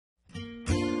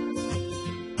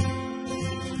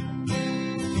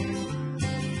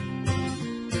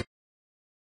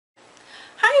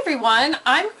everyone,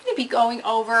 I'm going to be going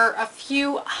over a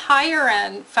few higher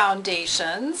end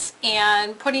foundations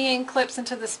and putting in clips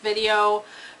into this video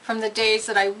from the days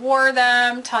that I wore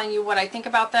them, telling you what I think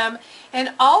about them, and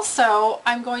also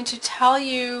I'm going to tell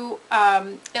you,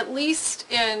 at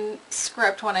least in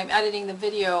script when I'm editing the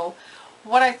video,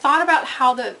 what I thought about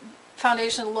how the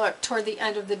foundation looked toward the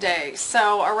end of the day.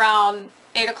 So around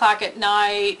 8 o'clock at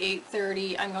night,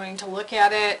 8:30, I'm going to look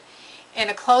at it in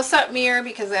a close-up mirror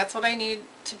because that's what I need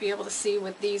to be able to see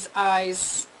with these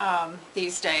eyes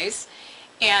these days.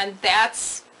 And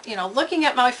that's, you know, looking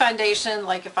at my foundation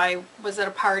like if I was at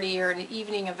a party or an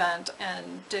evening event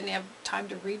and didn't have time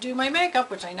to redo my makeup,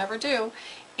 which I never do,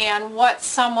 and what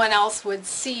someone else would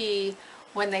see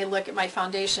when they look at my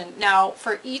foundation. Now,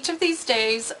 for each of these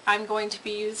days, I'm going to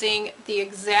be using the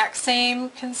exact same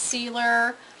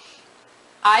concealer.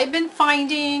 I've been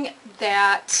finding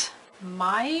that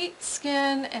my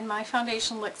skin and my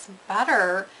foundation looks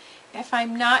better if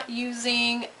I'm not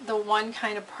using the one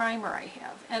kind of primer I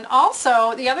have. And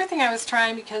also, the other thing I was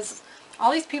trying, because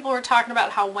all these people were talking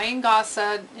about how Wayne Goss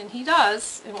said, and he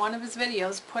does in one of his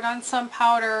videos, put on some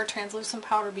powder, translucent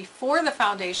powder before the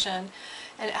foundation,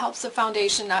 and it helps the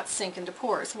foundation not sink into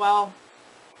pores. Well,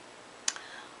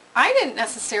 I didn't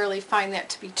necessarily find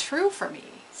that to be true for me.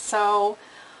 So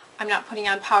I'm not putting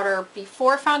on powder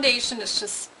before foundation. It's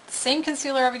just the same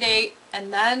concealer every day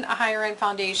and then a higher end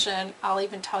foundation. I'll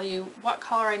even tell you what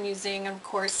color I'm using, and of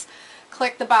course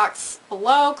click the box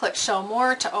below, click show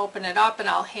more to open it up, and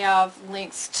I'll have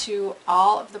links to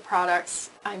all of the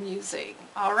products I'm using.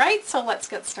 Alright, so let's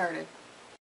get started.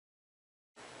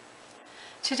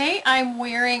 Today I'm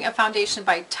wearing a foundation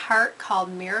by Tarte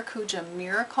called Maracuja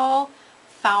Miracle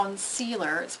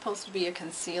Foundcealer. It's supposed to be a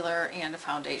concealer and a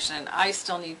foundation. I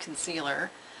still need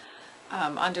concealer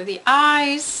under the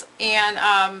eyes,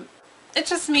 and it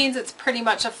just means it's pretty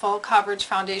much a full coverage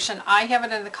foundation. I have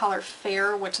it in the color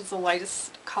Fair, which is the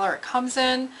lightest color it comes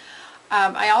in.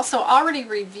 I also already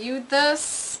reviewed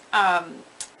this.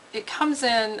 It comes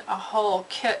in a whole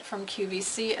kit from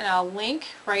QVC, and I'll link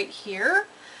right here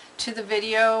to the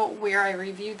video where I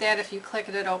reviewed that. If you click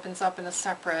it, it opens up in a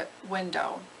separate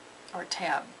window or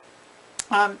tab.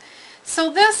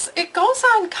 So this, it goes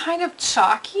on kind of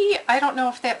chalky. I don't know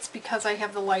if that's because I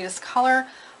have the lightest color.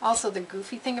 Also, the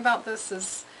goofy thing about this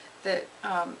is that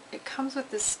it comes with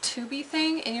this tubey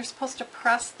thing, and you're supposed to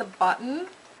press the button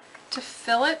to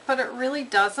fill it, but it really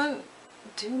doesn't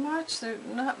do much.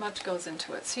 Not much goes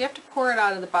into it. So you have to pour it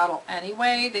out of the bottle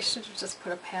anyway. They should have just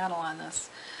put a paddle on this.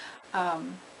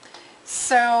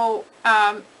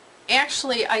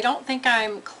 Actually, I don't think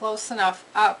I'm close enough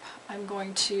up. I'm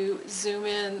going to zoom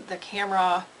in the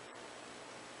camera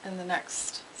in the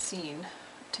next scene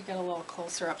to get a little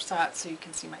closer up shot so you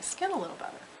can see my skin a little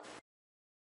better.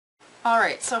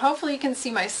 Alright, so hopefully you can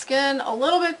see my skin a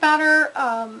little bit better.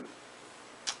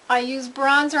 I use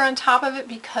bronzer on top of it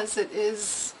because it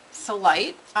is so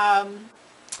light.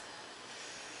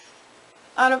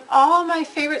 Out of all my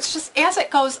favorites, just as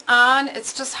it goes on,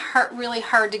 it's just really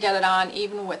hard to get it on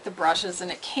even with the brushes,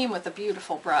 and it came with a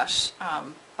beautiful brush,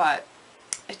 but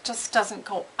it just doesn't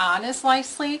go on as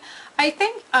nicely. I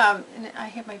think, and I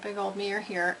have my big old mirror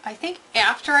here, I think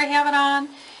after I have it on,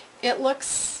 it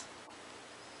looks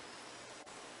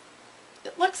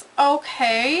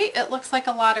okay. It looks like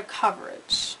a lot of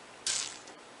coverage.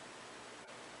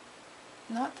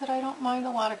 Not that I don't mind a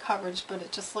lot of coverage, but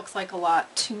it just looks like a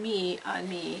lot to me on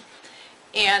me.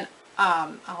 And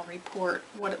I'll report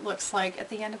what it looks like at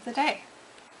the end of the day.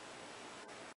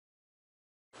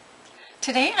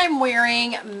 Today I'm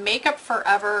wearing Makeup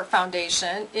Forever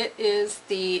foundation. It is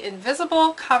the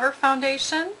Invisible Cover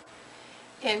Foundation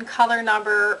in color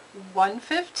number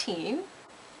 115.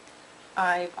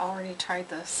 I've already tried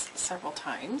this several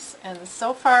times, and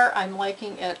so far I'm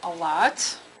liking it a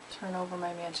lot. Turn over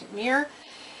my magic mirror.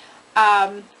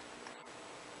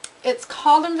 It's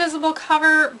called Invisible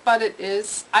Cover, but it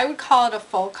is, I would call it a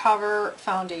full cover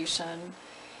foundation.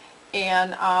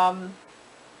 And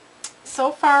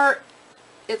so far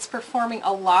it's performing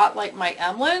a lot like my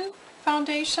Emlin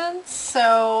foundation.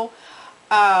 So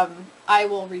I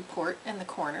will report in the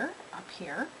corner up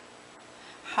here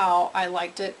how I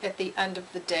liked it at the end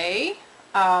of the day.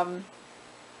 I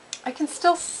can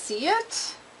still see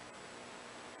it.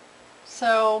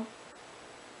 So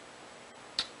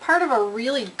part of a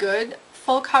really good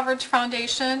full coverage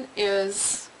foundation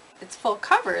is it's full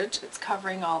coverage, it's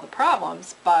covering all the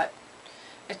problems, but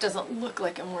it doesn't look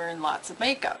like I'm wearing lots of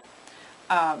makeup.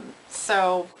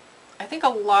 So I think a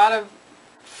lot of,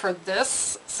 for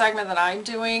this segment that I'm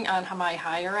doing on my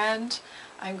higher end,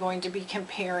 I'm going to be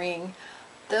comparing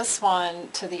this one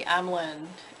to the Emlin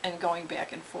and going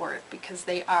back and forth because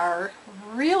they are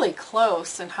really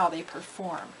close in how they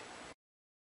perform.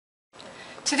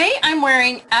 Today I'm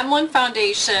wearing Emlin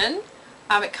foundation.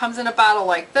 It comes in a bottle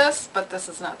like this, but this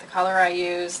is not the color I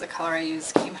use. The color I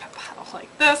use came in a bottle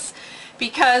like this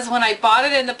because when I bought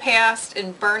it in the past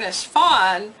in burnished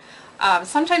fawn,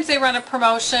 sometimes they run a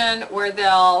promotion where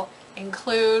they'll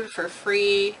include for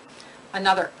free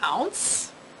another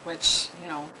ounce, which, you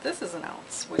know, this is an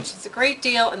ounce, which is a great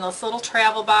deal in this little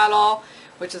travel bottle,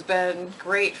 which has been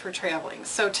great for traveling.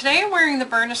 So today I'm wearing the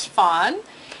burnished fawn,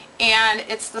 and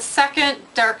it's the second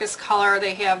darkest color.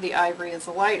 They have the ivory as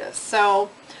the lightest. So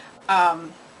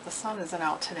the sun isn't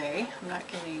out today. I'm not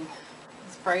getting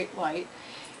this bright light.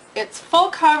 It's full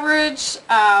coverage.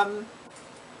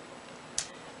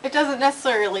 It doesn't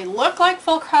necessarily look like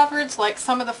full coverage like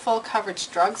some of the full coverage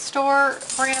drugstore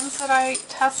brands that I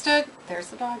tested. There's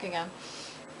the dog again.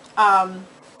 But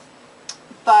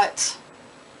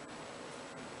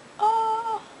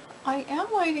I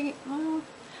am lighting.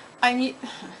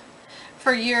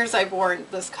 For years I've worn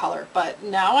this color, but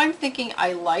now I'm thinking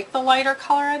I like the lighter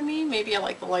color on me. Maybe I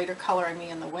like the lighter color on me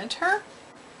in the winter.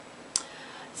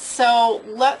 So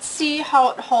let's see how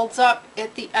it holds up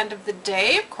at the end of the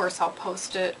day. Of course, I'll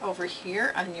post it over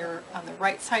here on the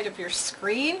right side of your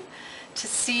screen to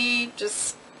see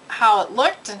just how it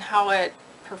looked and how it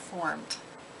performed.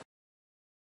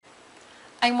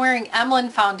 I'm wearing Emlin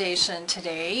foundation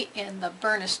today in the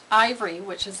burnished ivory,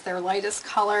 which is their lightest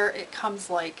color. It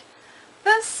comes like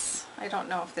this. I don't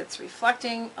know if it's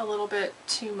reflecting a little bit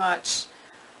too much.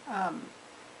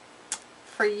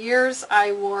 For years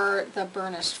I wore the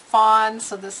burnished fawn,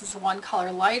 so this is one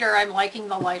color lighter. I'm liking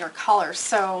the lighter color.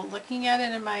 So looking at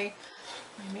it in my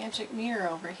magic mirror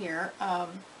over here,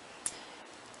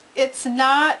 it's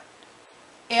not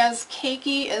as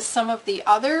cakey as some of the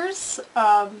others.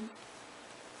 And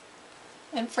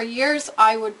for years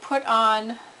I would put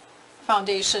on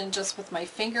foundation just with my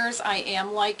fingers. I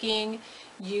am liking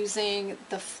using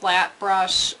the flat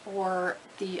brush or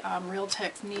the Real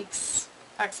Techniques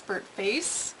Expert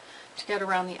Face to get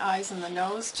around the eyes and the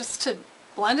nose, just to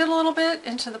blend it a little bit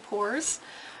into the pores.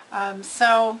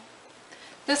 So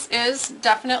this is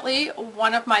definitely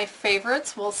one of my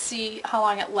favorites. We'll see how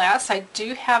long it lasts. I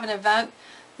do have an event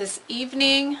this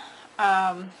evening.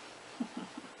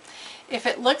 If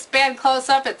it looks bad close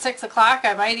up at 6 o'clock,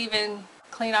 I might even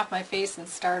clean off my face and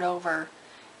start over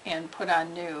and put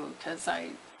on new, because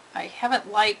I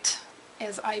haven't liked,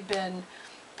 as I've been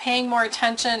paying more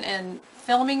attention and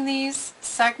filming these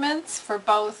segments for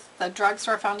both the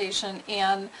drugstore foundation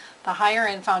and the higher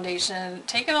end foundation,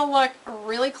 taking a look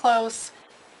really close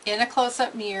in a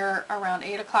close-up mirror around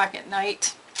 8 o'clock at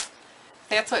night.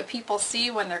 That's what people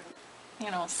see when they're, you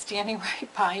know, standing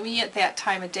right by me at that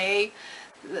time of day.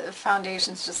 The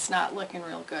foundation's just not looking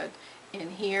real good in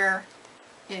here,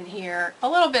 a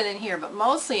little bit in here, but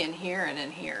mostly in here and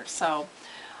in here. So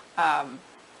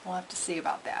we'll have to see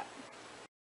about that.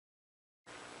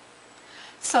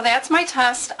 So that's my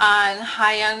test on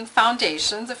high-end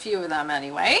foundations, a few of them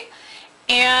anyway.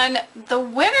 And the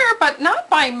winner, but not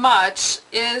by much,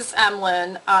 is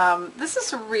Emlin. This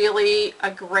is really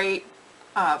a great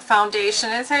foundation.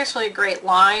 It's actually a great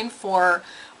line for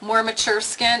more mature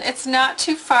skin. It's not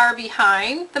too far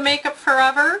behind the Makeup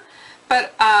Forever,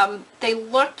 but they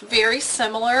looked very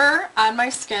similar on my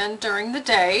skin during the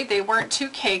day. They weren't too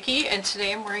cakey, and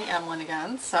today I'm wearing Emlin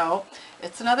again, so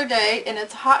it's another day, and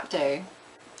it's a hot day.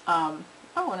 Oh,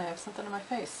 and I have something in my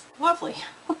face. Lovely.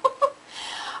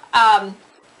 And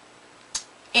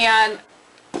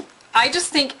I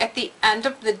just think at the end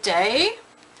of the day,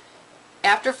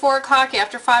 after 4 o'clock,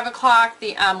 after 5 o'clock,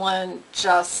 the Emlin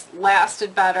just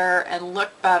lasted better and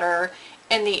looked better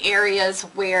in the areas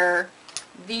where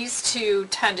these two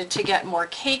tended to get more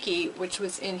cakey, which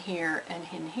was in here and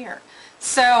in here.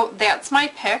 So that's my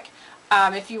pick.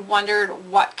 If you wondered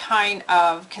what kind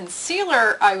of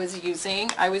concealer I was using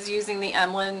the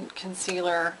Emlin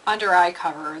Concealer Under Eye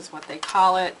Cover is what they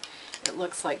call it. It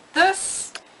looks like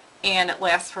this, and it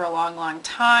lasts for a long, long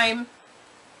time.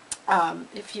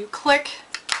 If you click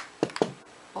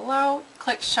below,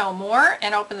 click Show More,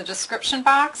 and open the description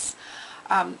box,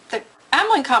 the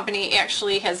Emlin company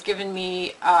actually has given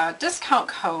me a discount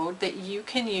code that you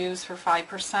can use for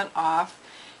 5% off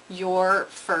your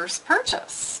first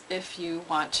purchase if you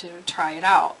want to try it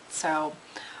out. So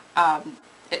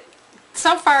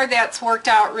so far that's worked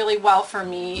out really well for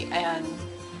me, and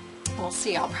we'll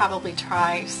see. I'll probably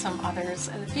try some others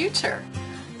in the future.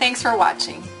 Thanks for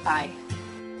watching. Bye.